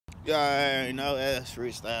Y'all already know that's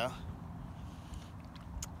freestyle.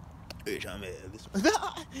 Bitch, I'm Ellis.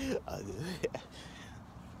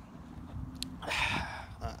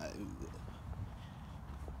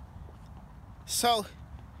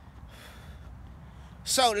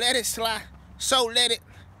 So let it slide. So let it.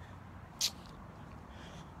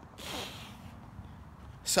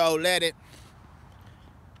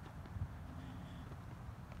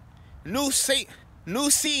 New C.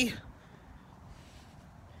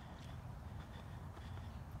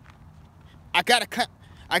 I gotta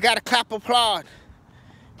clap applaud.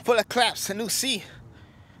 Full of claps. A new C.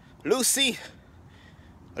 Lucy.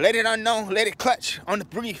 Let it unknown. Let it clutch on the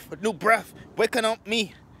brief. A new breath. Waking up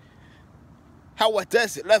me. How what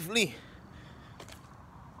does it? Lovely.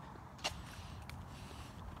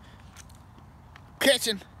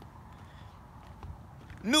 Catching.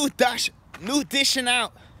 New dishing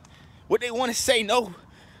out. What they want to say? No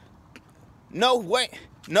way.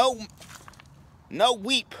 No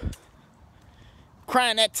weep.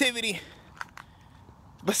 Crying activity.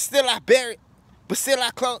 But still I bear it. But still I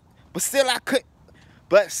close. But still I could.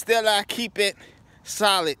 But still I keep it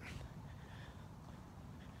solid.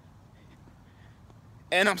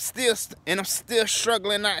 And I'm still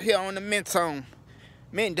struggling out here on the Mentone.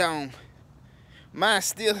 Mine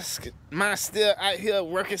still out here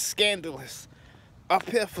working scandalous. Up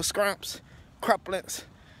here for scrumps, crumplings,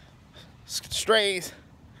 strays,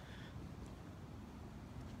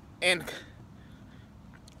 and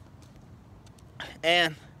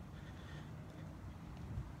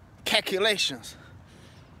calculations.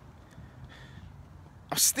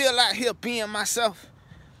 I'm still out here being myself.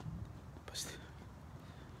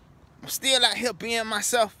 I'm still out here being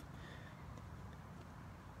myself.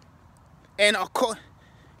 And of course,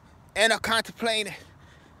 and contemplating,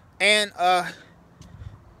 and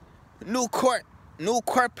new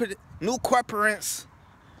corporates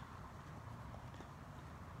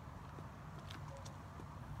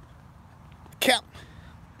kept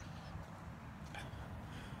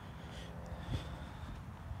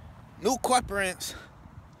new corporates.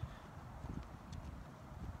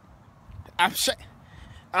 I'm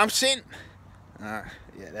sitting. Yeah,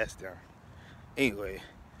 that's there. Anyway.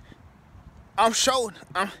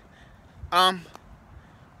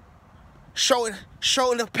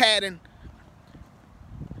 Shoulder padding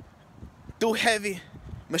through heavy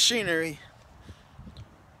machinery.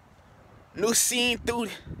 New scene through,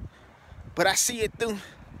 but I see it through.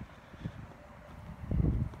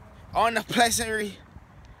 On the pleasantry,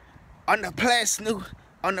 on the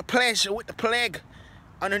pleasure with the plague,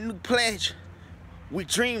 on the new pledge. We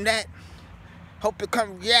dream that, hope it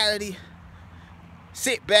come reality.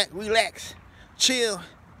 Sit back, relax, chill,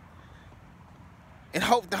 and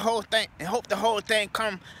hope the whole thing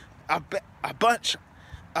come a batch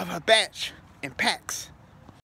in packs.